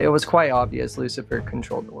It was quite obvious Lucifer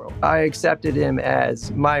controlled the world. I accepted him as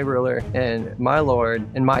my ruler and my Lord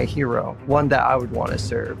and my hero, one that I would want to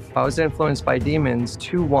serve. I was influenced by demons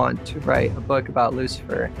to want to write a book about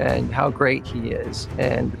Lucifer and how great he is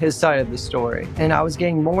and his side of the story. And I was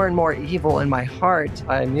getting more and more evil in my heart.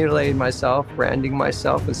 I mutilated myself, branding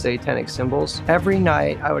myself with satanic symbols. Every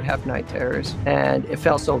night I would have night terrors, and it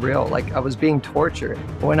felt so real, like I was being tortured.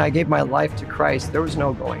 When I gave my life to Christ, there was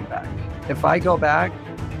no going back. If I go back,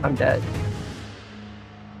 I'm dead.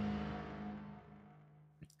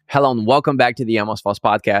 Hello and welcome back to the Almost False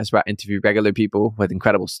podcast, where I interview regular people with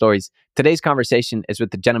incredible stories. Today's conversation is with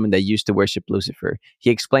the gentleman that used to worship Lucifer. He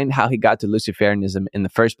explained how he got to Luciferianism in the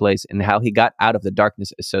first place and how he got out of the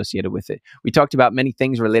darkness associated with it. We talked about many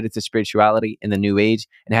things related to spirituality in the New Age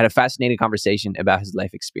and had a fascinating conversation about his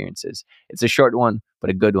life experiences. It's a short one, but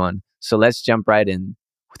a good one. So let's jump right in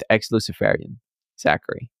with Ex-Luciferian,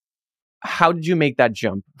 Zachary. How did you make that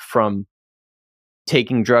jump from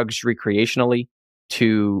taking drugs recreationally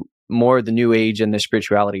to more the New Age and the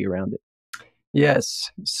spirituality around it?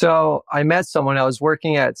 Yes. So I met someone. I was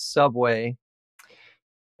working at Subway,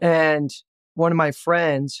 and one of my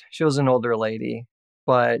friends, she was an older lady,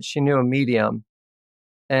 but she knew a medium,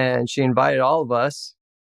 and she invited all of us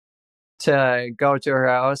to go to her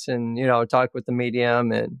house and, talk with the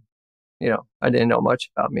medium. And, I didn't know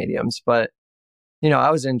much about mediums, but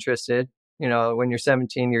I was interested. When you're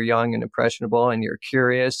 17, you're young and impressionable and you're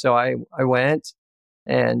curious. So I went,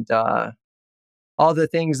 and all the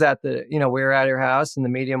things that we were at her house, and the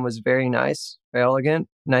medium was very nice, very elegant,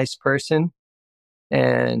 nice person.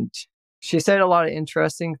 And she said a lot of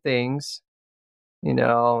interesting things,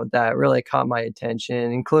 that really caught my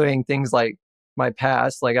attention, including things like my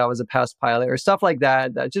past, like I was a past pilot or stuff like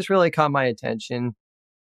that, that just really caught my attention.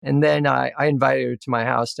 And then I invited her to my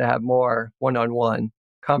house to have more one-on-one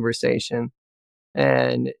conversation.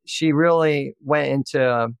 And she really went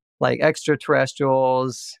into like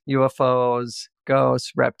extraterrestrials, UFOs,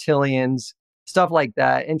 ghosts, reptilians, stuff like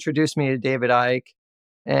that, introduced me to David Icke.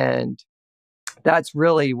 And that's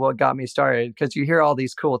really what got me started, because you hear all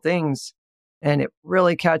these cool things and it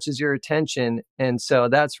really catches your attention. And so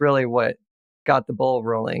that's really what got the ball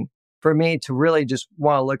rolling for me to really just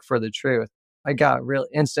want to look for the truth. I got really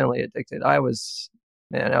instantly addicted. I was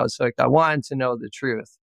hooked. I wanted to know the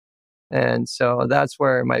truth. And so that's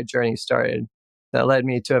where my journey started. That led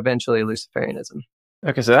me to eventually Luciferianism.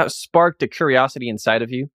 Okay, so that sparked a curiosity inside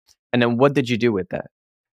of you. And then what did you do with that?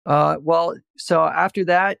 So after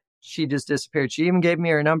that, she just disappeared. She even gave me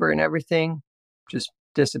her number and everything, just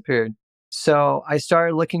disappeared. So I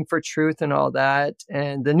started looking for truth and all that.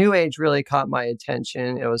 And the New Age really caught my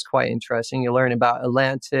attention. It was quite interesting. You learn about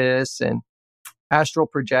Atlantis and astral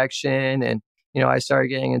projection. And, I started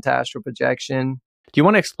getting into astral projection. Do you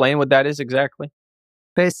want to explain what that is exactly?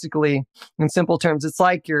 Basically, in simple terms, it's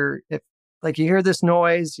like you hear this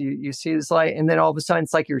noise, you see this light, and then all of a sudden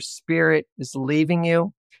it's like your spirit is leaving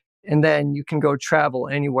you, and then you can go travel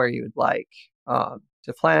anywhere you would like,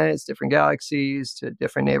 to planets, different galaxies, to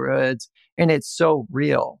different neighborhoods, and it's so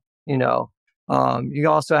real. You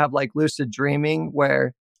also have like lucid dreaming,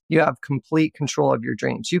 where you have complete control of your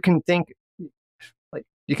dreams. You can think, like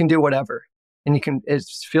you can do whatever, and it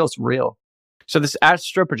feels real. So this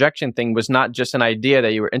astral projection thing was not just an idea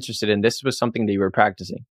that you were interested in. This was something that you were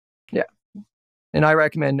practicing. Yeah. And I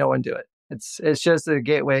recommend no one do it. It's just a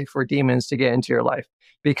gateway for demons to get into your life,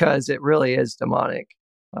 because it really is demonic.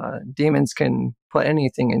 Demons can put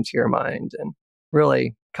anything into your mind and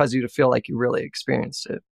really cause you to feel like you really experienced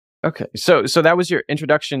it. Okay. So that was your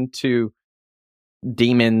introduction to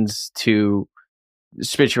demons, to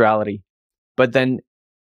spirituality. But then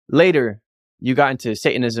later you got into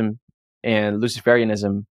Satanism and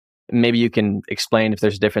Luciferianism. Maybe you can explain if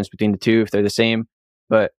there's a difference between the two, if they're the same.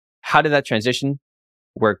 But how did that transition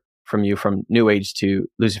work from you from New Age to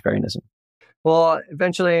Luciferianism? Well,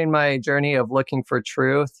 eventually in my journey of looking for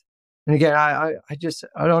truth, and again, I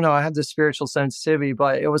don't know, I have this spiritual sensitivity,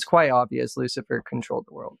 but it was quite obvious Lucifer controlled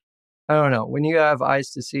the world. I don't know, when you have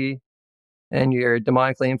eyes to see and you're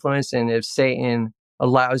demonically influenced, and if Satan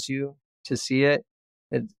allows you to see it,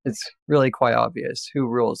 it's really quite obvious who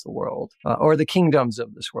rules the world, or the kingdoms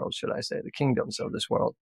of this world, should I say, the kingdoms of this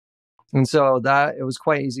world. And so that it was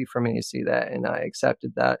quite easy for me to see that, and I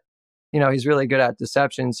accepted that. He's really good at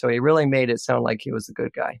deception, so he really made it sound like he was the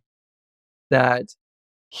good guy, that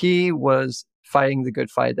he was fighting the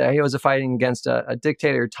good fight, that he was fighting against a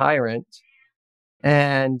dictator tyrant.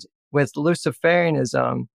 And with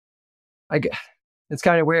Luciferianism, it's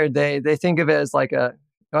kind of weird. They think of it as like a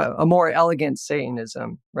more elegant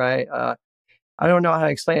Satanism, right? I don't know how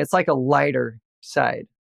to explain it. It's like a lighter side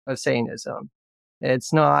of Satanism.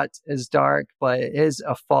 It's not as dark, but it is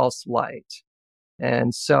a false light.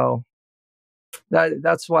 And so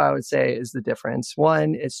that's why I would say is the difference.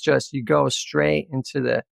 One, it's just you go straight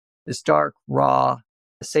into this dark, raw,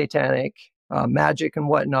 satanic magic and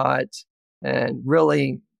whatnot, and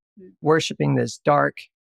really worshiping this dark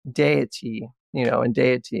deity, and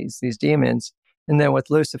deities, these demons. And then with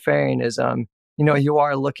Luciferianism, you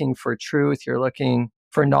are looking for truth, you're looking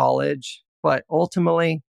for knowledge, but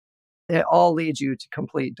ultimately, it all leads you to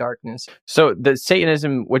complete darkness. So the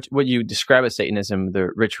Satanism, what you describe as Satanism, the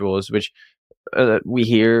rituals, which we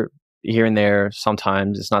hear here and there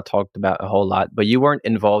sometimes, it's not talked about a whole lot, but you weren't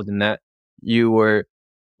involved in that. You were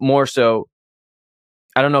more so,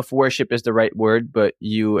 I don't know if worship is the right word, but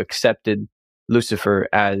you accepted Lucifer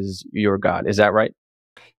as your God. Is that right?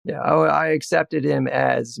 Yeah, I accepted him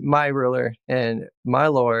as my ruler and my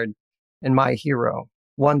Lord and my hero,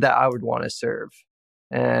 one that I would want to serve.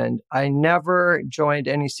 And I never joined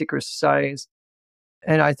any secret societies.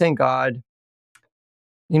 And I thank God,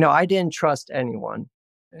 I didn't trust anyone.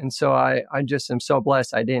 And so I just am so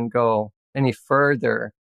blessed I didn't go any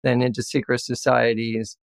further than into secret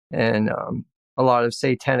societies and a lot of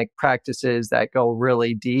satanic practices that go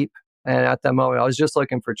really deep. And at that moment, I was just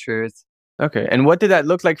looking for truth. Okay. And what did that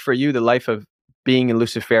look like for you, the life of being a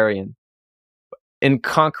Luciferian? In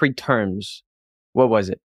concrete terms, what was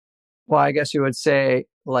it? Well, I guess you would say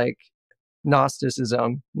like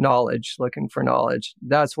Gnosticism, knowledge, looking for knowledge.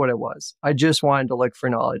 That's what it was. I just wanted to look for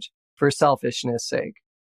knowledge for selfishness' sake.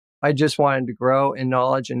 I just wanted to grow in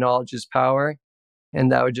knowledge, and knowledge is power.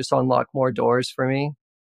 And that would just unlock more doors for me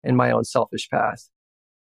in my own selfish path.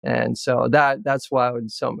 And so that's why I would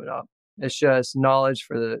sum it up. It's just knowledge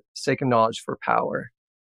for the sake of knowledge for power.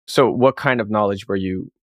 So what kind of knowledge were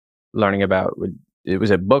you learning about?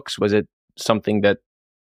 Was it books? Was it something that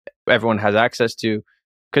everyone has access to?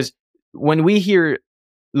 Because when we hear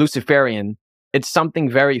Luciferian, it's something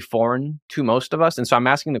very foreign to most of us. And so I'm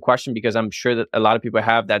asking the question because I'm sure that a lot of people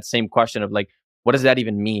have that same question of like, what does that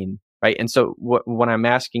even mean? Right. And so what I'm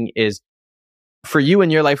asking is, for you in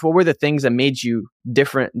your life, what were the things that made you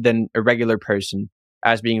different than a regular person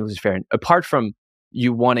as being a Luciferian? Apart from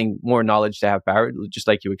you wanting more knowledge to have power, just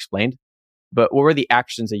like you explained, but what were the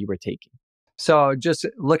actions that you were taking? So just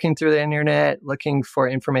looking through the internet, looking for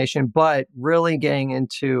information, but really getting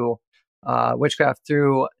into witchcraft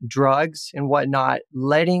through drugs and whatnot,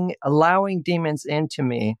 allowing demons into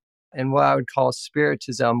me and what I would call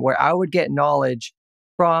spiritism, where I would get knowledge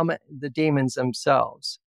from the demons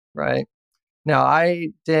themselves, right? Now, I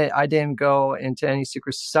didn't go into any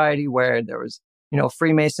secret society where there was,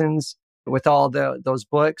 Freemasons with all those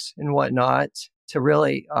books and whatnot to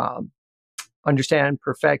really understand,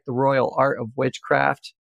 perfect the royal art of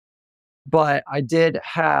witchcraft. But I did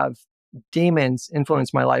have demons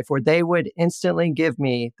influence my life where they would instantly give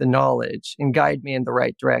me the knowledge and guide me in the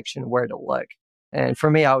right direction where to look. And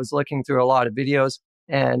for me, I was looking through a lot of videos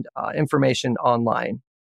and information online.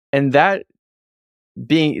 And that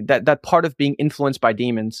being that part of being influenced by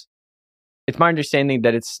demons, it's my understanding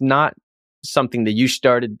that it's not something that you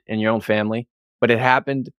started in your own family, but it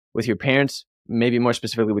happened with your parents, maybe more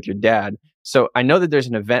specifically with your dad. So I know that there's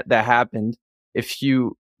an event that happened. If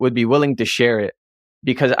you would be willing to share it,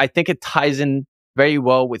 because I think it ties in very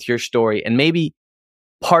well with your story and maybe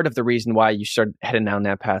part of the reason why you started heading down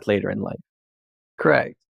that path later in life.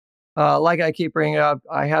 Correct. Like I keep bringing up,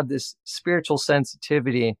 I have this spiritual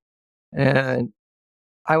sensitivity, and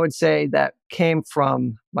I would say that came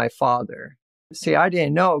from my father. See, I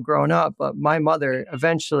didn't know growing up, but my mother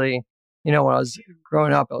eventually, when I was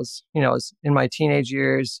growing up, I was in my teenage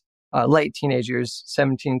years, late teenage years,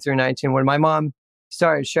 17 through 19, when my mom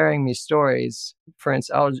started sharing me stories. For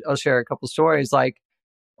instance, I'll share a couple stories. Like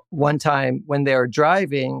one time when they were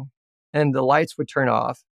driving and the lights would turn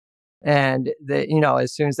off, and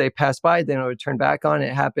as soon as they passed by, then it would turn back on.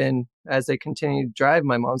 It happened as they continued to drive.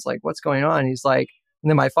 My mom's like, "What's going on?" He's like, and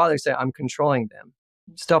then my father said, "I'm controlling them."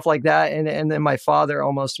 Stuff like that. And then my father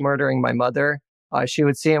almost murdering my mother. She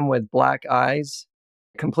would see him with black eyes,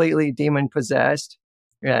 completely demon possessed.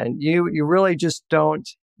 And you really just don't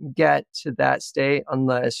get to that state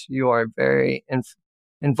unless you are very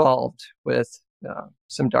involved with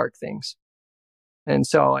some dark things. And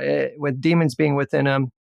so with demons being within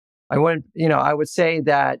him, I would say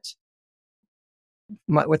that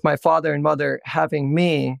with my father and mother having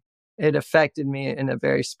me, it affected me in a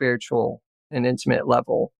very spiritual and intimate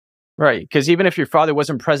level. Right. Because even if your father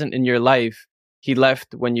wasn't present in your life, he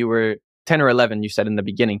left when you were 10 or 11, you said in the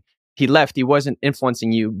beginning. He left, he wasn't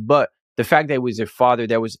influencing you. But the fact that it was your father,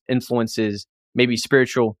 there was influences, maybe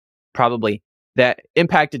spiritual, probably, that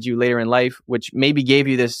impacted you later in life, which maybe gave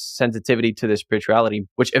you this sensitivity to the spirituality,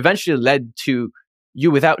 which eventually led to you,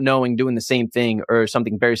 without knowing, doing the same thing or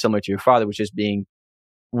something very similar to your father, which is being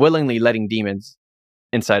willingly letting demons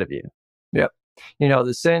inside of you. Yep.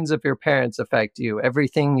 The sins of your parents affect you.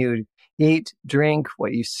 Everything you eat, drink,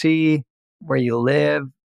 what you see, where you live,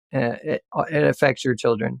 it affects your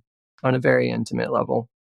children on a very intimate level.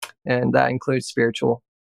 And that includes spiritual.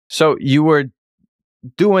 So you were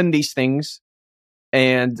doing these things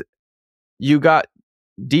and you got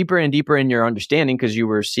deeper and deeper in your understanding because you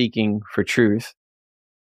were seeking for truth.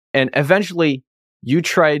 And eventually you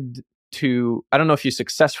tried to, I don't know if you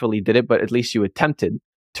successfully did it, but at least you attempted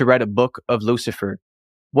to write a book of Lucifer.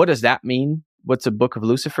 What does that mean? What's a book of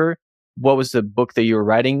Lucifer? What was the book that you were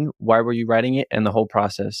writing? Why were you writing it? And the whole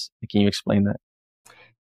process. Can you explain that?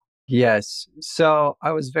 Yes. So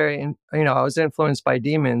I was I was influenced by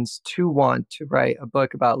demons to want to write a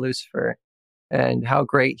book about Lucifer and how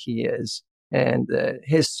great he is and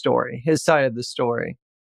his story, his side of the story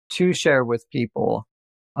to share with people.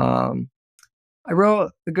 I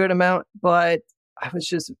wrote a good amount, but I was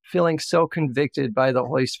just feeling so convicted by the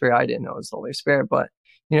Holy Spirit. I didn't know it was the Holy Spirit, but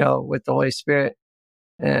with the Holy Spirit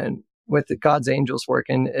and with God's angels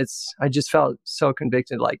working, I just felt so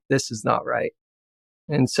convicted, like this is not right.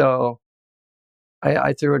 And so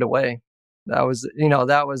I threw it away. That was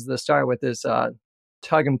the start with this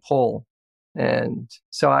tug and pull. And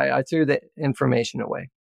so I threw the information away.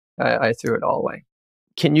 I threw it all away.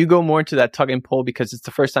 Can you go more into that tug and pull? Because it's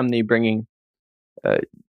the first time that you're bringing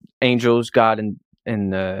angels, God,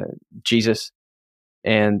 and Jesus.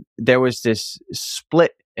 And there was this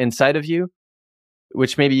split inside of you,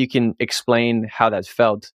 which maybe you can explain how that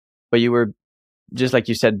felt. But you were, just like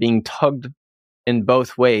you said, being tugged in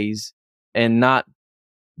both ways and not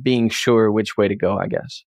being sure which way to go, I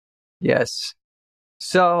guess. Yes.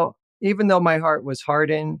 So even though my heart was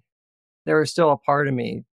hardened, there was still a part of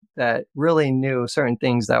me that really knew certain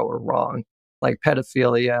things that were wrong, like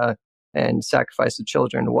pedophilia and sacrifice of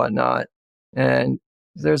children and whatnot. And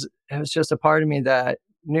it was just a part of me that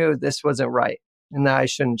knew this wasn't right and that I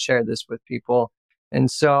shouldn't share this with people. And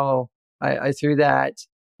so I threw that.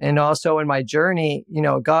 And also in my journey,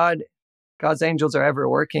 God's angels are ever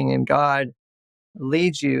working, and God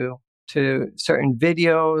leads you to certain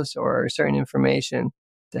videos or certain information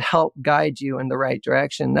to help guide you in the right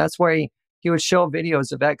direction. That's where he would show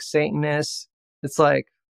videos of ex-Satanists. It's like,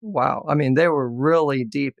 wow. I mean, they were really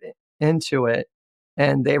deep into it,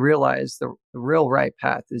 and they realized the real right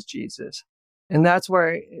path is Jesus. And that's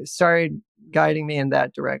where it started guiding me in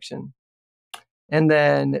that direction. And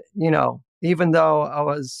then, even though I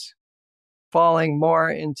was falling more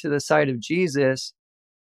into the side of Jesus,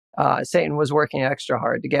 Satan was working extra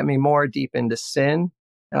hard to get me more deep into sin,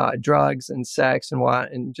 drugs and sex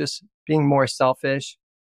and just being more selfish.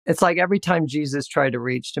 It's like every time Jesus tried to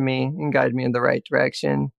reach to me and guide me in the right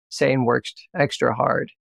direction, Satan worked extra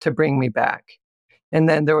hard to bring me back. And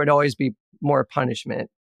then there would always be more punishment.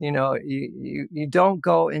 You don't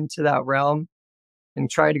go into that realm and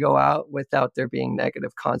try to go out without there being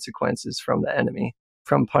negative consequences from the enemy,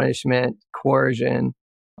 from punishment, coercion,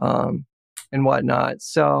 and whatnot.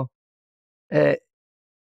 So it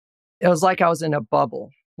was like I was in a bubble,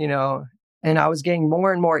 and I was getting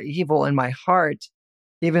more and more evil in my heart,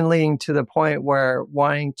 even leading to the point where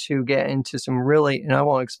wanting to get into some really, and I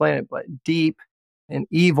won't explain it, but deep and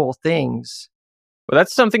evil things. Well,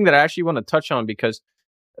 that's something that I actually want to touch on because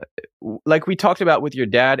like we talked about with your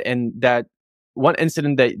dad and that one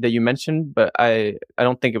incident that you mentioned, but I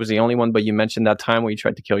don't think it was the only one, but you mentioned that time where you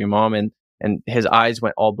tried to kill your mom and his eyes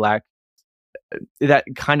went all black, that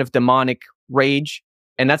kind of demonic rage.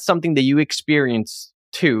 And that's something that you experienced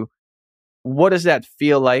too. What does that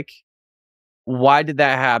feel like? Why did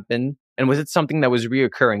that happen? And was it something that was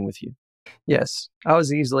reoccurring with you? Yes, I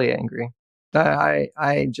was easily angry.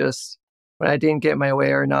 I just, when I didn't get my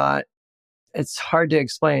way or not, it's hard to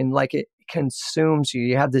explain. Like it consumes you.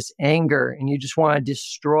 You have this anger and you just want to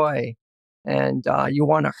destroy and you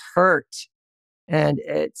want to hurt. And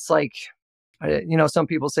it's like, some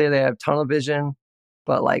people say they have tunnel vision,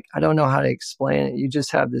 but like, I don't know how to explain it. You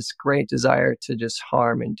just have this great desire to just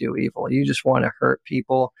harm and do evil. You just want to hurt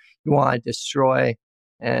people. You want to destroy.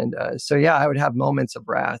 And so, yeah, I would have moments of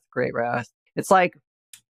wrath, great wrath. It's like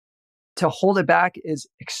to hold it back is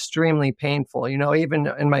extremely painful, even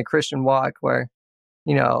in my Christian walk where,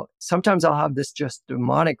 sometimes I'll have this just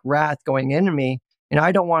demonic wrath going into me and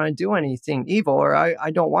I don't want to do anything evil or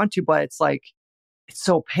I don't want to, but it's like, it's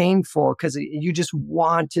so painful because you just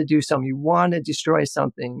want to do something. You want to destroy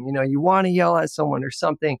something, you want to yell at someone or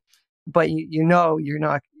something, but you're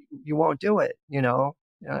not, you won't do it,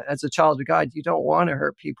 as a child of God, you don't want to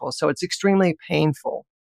hurt people. So it's extremely painful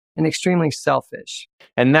and extremely selfish.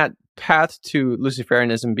 And that path to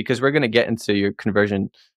Luciferianism, because we're going to get into your conversion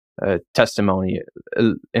testimony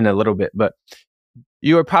in a little bit, but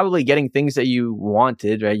you were probably getting things that you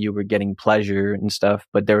wanted, right? You were getting pleasure and stuff,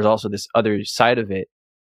 but there was also this other side of it.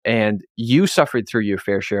 And you suffered through your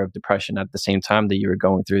fair share of depression at the same time that you were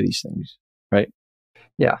going through these things, right?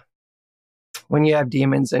 Yeah. When you have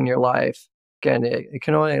demons in your life, again, it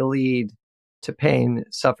can only lead to pain,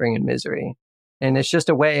 suffering, and misery. And it's just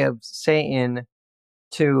a way of Satan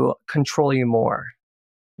to control you more.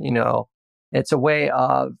 It's a way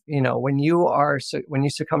of, when you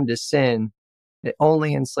succumb to sin, it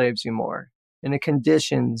only enslaves you more, and it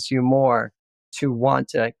conditions you more to want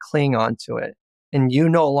to cling on to it. And you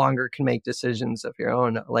no longer can make decisions of your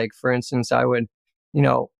own. Like, for instance, I would,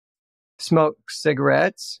 smoke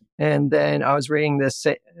cigarettes. And then I was reading this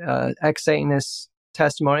ex-Satanist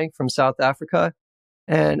testimony from South Africa.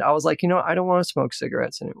 And I was like, I don't want to smoke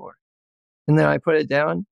cigarettes anymore. And then I put it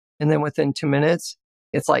down. And then within 2 minutes,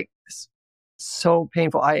 it's like so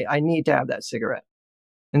painful. I need to have that cigarette.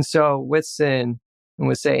 And so with sin and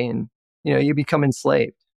with Satan, you become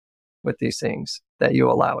enslaved with these things that you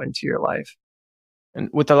allow into your life. And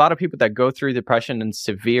with a lot of people that go through depression and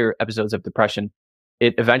severe episodes of depression,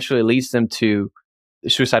 it eventually leads them to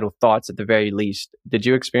suicidal thoughts at the very least. Did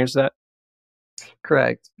you experience that?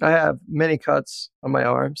 Correct. I have many cuts on my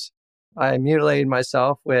arms. I mutilated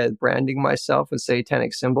myself with branding myself with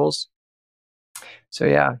satanic symbols. So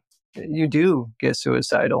yeah, you do get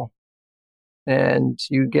suicidal and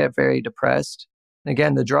you get very depressed.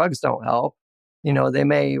 Again, the drugs don't help. They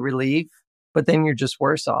may relieve, but then you're just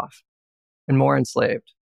worse off and more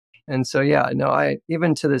enslaved. And so, I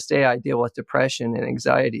even to this day, I deal with depression and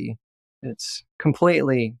anxiety. It's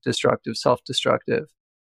completely destructive, self-destructive.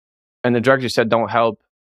 And the drugs you said don't help.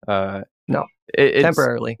 No,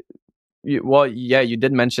 temporarily. You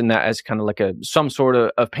did mention that as kind of like some sort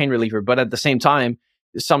of pain reliever, but at the same time,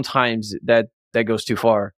 sometimes that goes too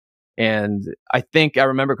far. And I think I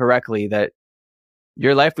remember correctly that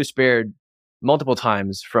your life was spared multiple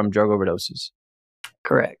times from drug overdoses.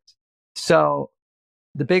 Correct. So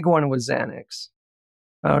the big one was Xanax.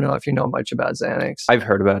 I don't know if you know much about Xanax. I've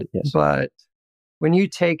heard about it, yes. But when you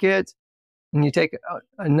take it, and you take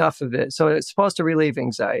enough of it, so it's supposed to relieve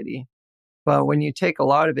anxiety. But when you take a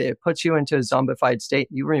lot of it, it puts you into a zombified state.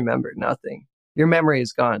 You remember nothing. Your memory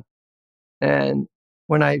is gone. And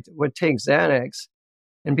when I would take Xanax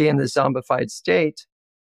and be in this zombified state,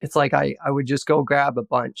 it's like I would just go grab a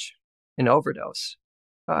bunch and overdose.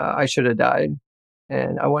 I should have died.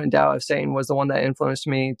 And I wouldn't doubt if Satan was the one that influenced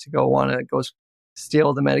me to want to go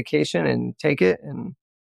steal the medication and take it. And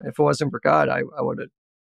if it wasn't for God, I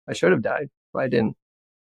should have died, but I didn't.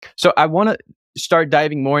 So I want to start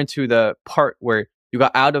diving more into the part where you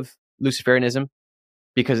got out of Luciferianism,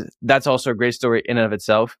 because that's also a great story in and of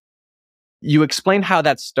itself. You explained how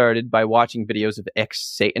that started by watching videos of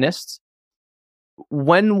ex-Satanists.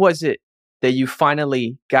 When was it that you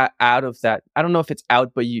finally got out of that? I don't know if it's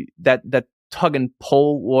out, but that tug and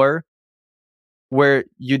pull war where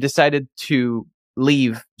you decided to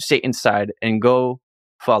leave Satan's side and go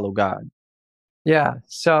follow God. Yeah.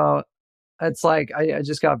 So it's like I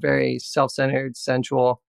just got very self-centered,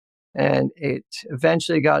 sensual, and it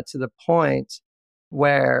eventually got to the point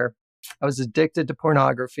where I was addicted to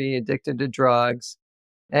pornography, addicted to drugs,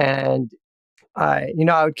 and I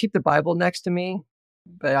would keep the Bible next to me,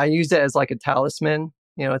 but I used it as like a talisman,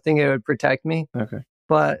 thinking it would protect me. Okay.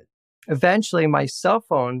 But eventually my cell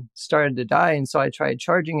phone started to die, and so I tried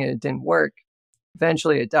charging it. It didn't work.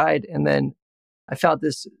 Eventually it died, and then I felt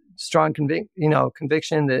this strong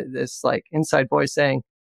conviction, that this like inside voice saying,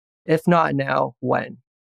 if not now, when?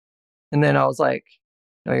 And then I was like,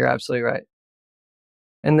 no, you're absolutely right.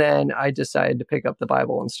 And then I decided to pick up the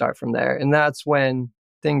Bible and start from there. And that's when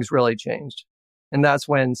things really changed. And that's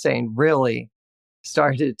when Satan really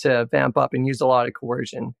started to vamp up and use a lot of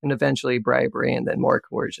coercion, and eventually bribery, and then more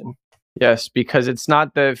coercion. Yes, because it's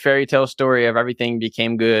not the fairy tale story of everything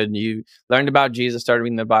became good. You learned about Jesus, started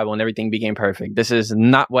reading the Bible, and everything became perfect. This is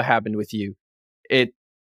not what happened with you. It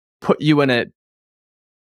put you in a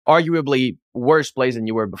arguably worse place than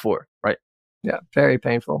you were before, right? Yeah, very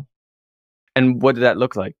painful. And what did that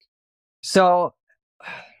look like? So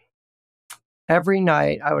every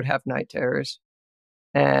night I would have night terrors,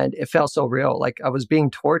 and it felt so real. Like I was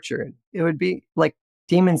being tortured. It would be like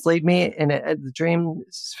demons lead me, and the dream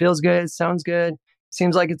feels good, sounds good,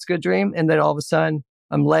 seems like it's a good dream. And then all of a sudden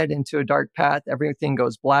I'm led into a dark path. Everything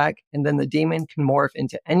goes black. And then the demon can morph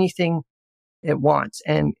into anything it wants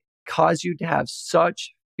and cause you to have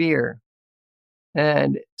such fear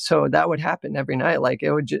And so that would happen every night. Like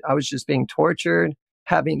I was just being tortured,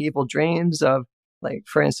 having evil dreams of, like,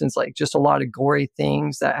 for instance, like just a lot of gory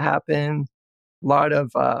things that happen, a lot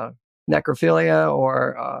of necrophilia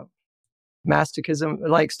or masochism,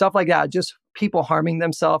 like stuff like that, just people harming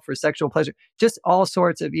themselves for sexual pleasure, just all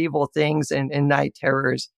sorts of evil things and night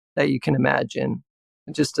terrors that you can imagine,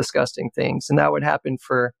 just disgusting things. And that would happen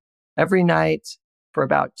for every night for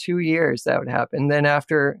about 2 years. That would happen. Then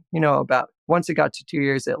after, about once it got to 2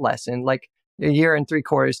 years, it lessened, like a year and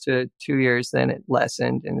 3/4 to 2 years, then it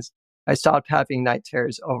lessened. And I stopped having night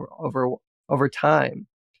terrors over time.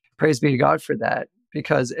 Praise be to God for that,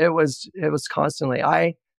 because it was constantly,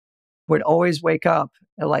 I would always wake up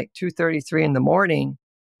at like 2:33 in the morning,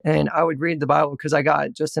 and I would read the Bible because I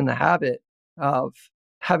got just in the habit of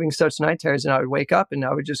having such night terrors, and I would wake up and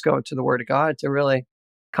I would just go to the Word of God to really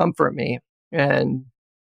comfort me. And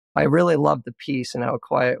I really loved the peace and how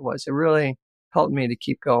quiet it was. It really helped me to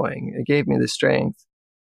keep going. It gave me the strength.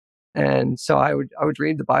 And so I would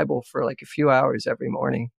read the Bible for like a few hours every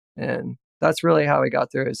morning. And that's really how I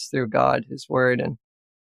got through, is through God, His Word, and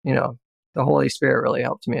the Holy Spirit really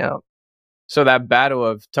helped me out. So that battle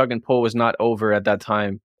of tug and pull was not over at that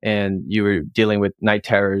time, and you were dealing with night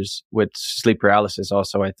terrors, with sleep paralysis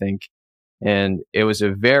also, I think. And it was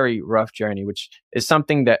a very rough journey, which is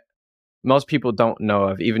something that most people don't know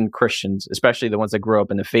of, even Christians, especially the ones that grew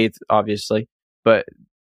up in the faith, obviously. But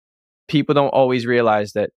people don't always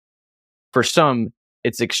realize that for some,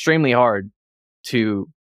 it's extremely hard to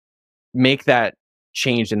make that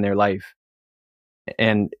change in their life.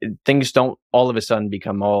 And things don't all of a sudden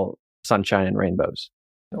become all sunshine and rainbows.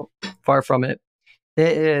 No, far from it.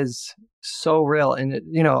 It is so real. And,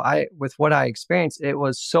 with what I experienced, it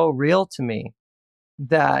was so real to me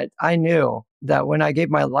that I knew that when I gave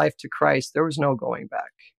my life to Christ, there was no going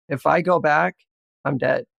back. If I go back, I'm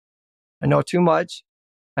dead. I know too much.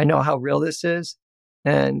 I know how real this is.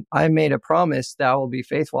 And I made a promise that I will be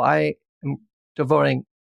faithful. I am devoting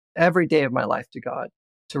every day of my life to God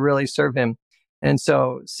to really serve Him. And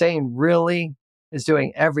so Satan really is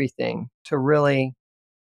doing everything to really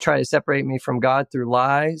try to separate me from God through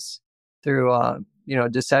lies, through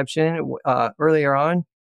deception. Earlier on,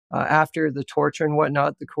 after the torture and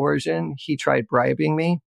whatnot, the coercion, he tried bribing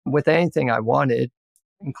me with anything I wanted,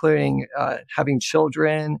 including having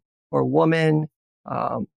children or woman,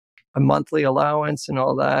 a monthly allowance and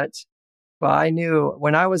all that. But I knew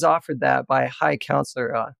when I was offered that by a high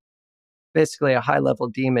counselor, basically a high-level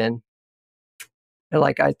demon, and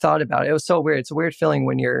like I thought about it, it was so weird. It's a weird feeling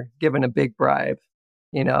when you're given a big bribe,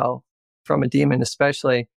 from a demon,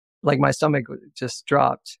 especially. Like my stomach just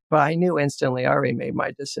dropped. But I knew instantly, I already made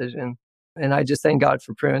my decision. And I just thank God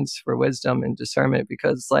for prudence, for wisdom and discernment,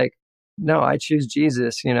 because no, I choose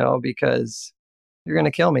Jesus, because you're going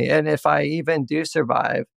to kill me. And if I even do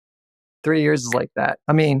survive, 3 years is like that.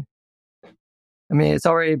 I mean, it's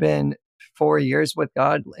already been 4 years with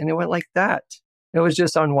God, and it went like that. It was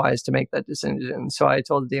just unwise to make that decision. So I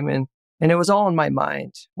told the demon, and it was all in my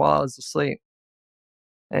mind while I was asleep.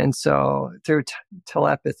 And so through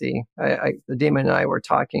telepathy, the demon and I were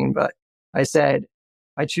talking, but I said,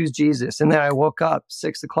 I choose Jesus. And then I woke up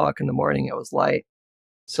 6:00 in the morning. It was light.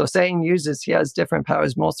 So Satan he has different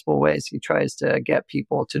powers, multiple ways. He tries to get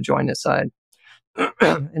people to join his side.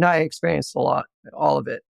 And I experienced a lot, all of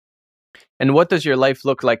it. And what does your life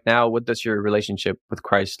look like now? What does your relationship with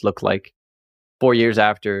Christ look like 4 years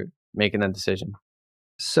after making that decision?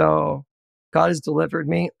 So God has delivered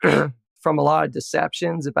me from a lot of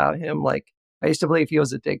deceptions about Him. Like, I used to believe He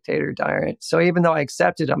was a dictator, tyrant. So even though I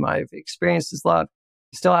accepted Him, I've experienced His love,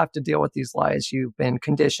 you still have to deal with these lies you've been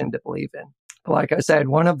conditioned to believe in. But like I said,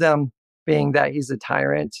 one of them being that He's a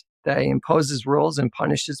tyrant, that He imposes rules and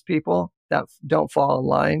punishes people that don't fall in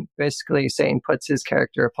line. Basically, Satan puts his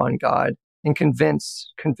character upon God and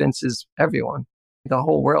convinces everyone, the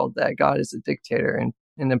whole world, that God is a dictator and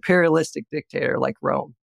an imperialistic dictator like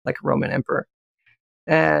Rome, like a Roman emperor.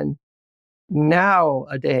 And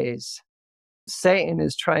nowadays, Satan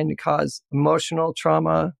is trying to cause emotional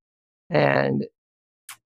trauma and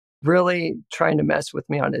really trying to mess with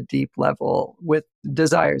me on a deep level with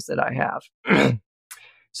desires that I have.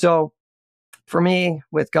 So for me,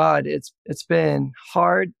 with God, it's been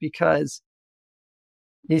hard, because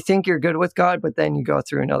you think you're good with God, but then you go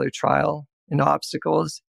through another trial and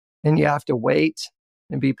obstacles, and you have to wait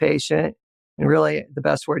and be patient. And really, the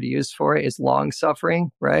best word to use for it is long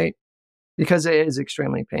suffering, right? Because it is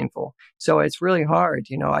extremely painful. So it's really hard.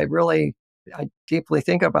 I deeply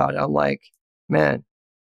think about it. I'm like, man,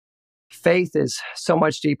 faith is so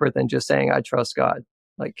much deeper than just saying, I trust God.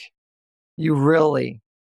 Like, you really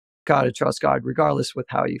got to trust God, regardless with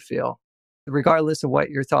how you feel. regardless of what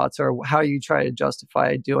your thoughts are, how you try to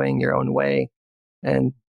justify doing your own way.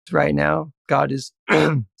 And right now, God is,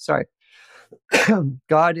 sorry,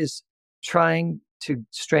 God is trying to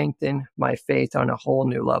strengthen my faith on a whole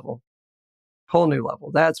new level. Whole new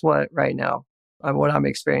level. That's what right now, what I'm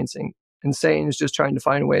experiencing. And Satan is just trying to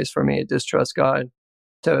find ways for me to distrust God,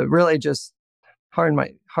 to really just harden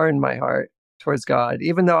my heart towards God.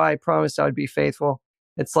 Even though I promised I would be faithful,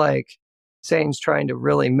 it's like Satan's trying to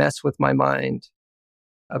really mess with my mind,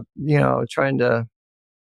 trying to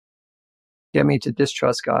get me to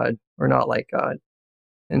distrust God or not like God.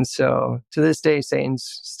 And so to this day,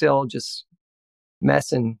 Satan's still just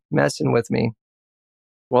messing with me.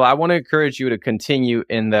 Well, I want to encourage you to continue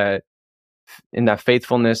in that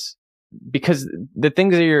faithfulness, because the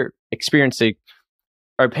things that you're experiencing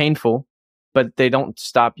are painful, but they don't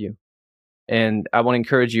stop you. And I want to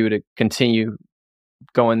encourage you to continue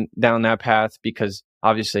going down that path, because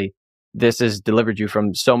obviously this has delivered you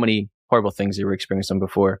from so many horrible things you were experiencing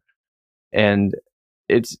before. And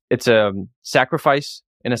it's a sacrifice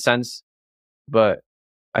in a sense, but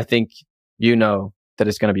I think that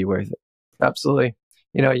it's going to be worth it. Absolutely.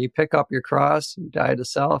 You pick up your cross, you die to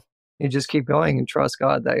self, you just keep going and trust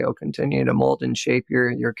God that He'll continue to mold and shape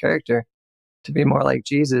your character to be more like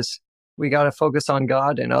Jesus. We got to focus on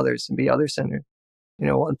God and others and be other-centered.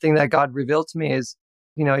 One thing that God revealed to me is,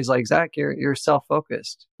 He's like, Zach, you're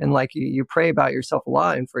self-focused. And like you pray about yourself a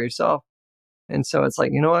lot and for yourself. And so it's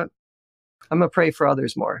like, you know what? I'm going to pray for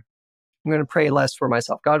others more. I'm going to pray less for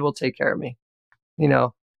myself. God will take care of me,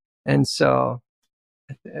 And so,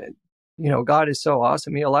 God is so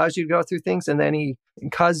awesome. He allows you to go through things, and then He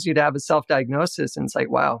causes you to have a self-diagnosis. And it's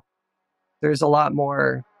like, wow, there's a lot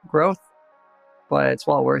more growth, but it's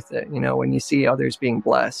well worth it, when you see others being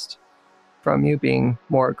blessed from you being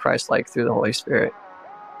more Christ-like through the Holy Spirit.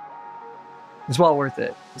 It's well worth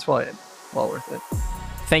it. It's well worth it.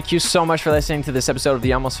 Thank you so much for listening to this episode of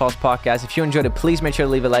the Almost False podcast. If you enjoyed it, please make sure to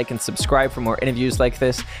leave a like and subscribe for more interviews like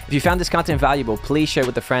this. If you found this content valuable, please share it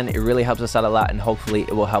with a friend. It really helps us out a lot, and hopefully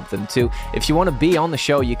it will help them too. If you want to be on the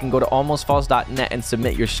show, you can go to almostfalse.net and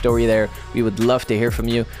submit your story there. We would love to hear from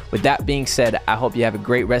you. With that being said, I hope you have a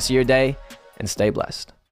great rest of your day and stay blessed.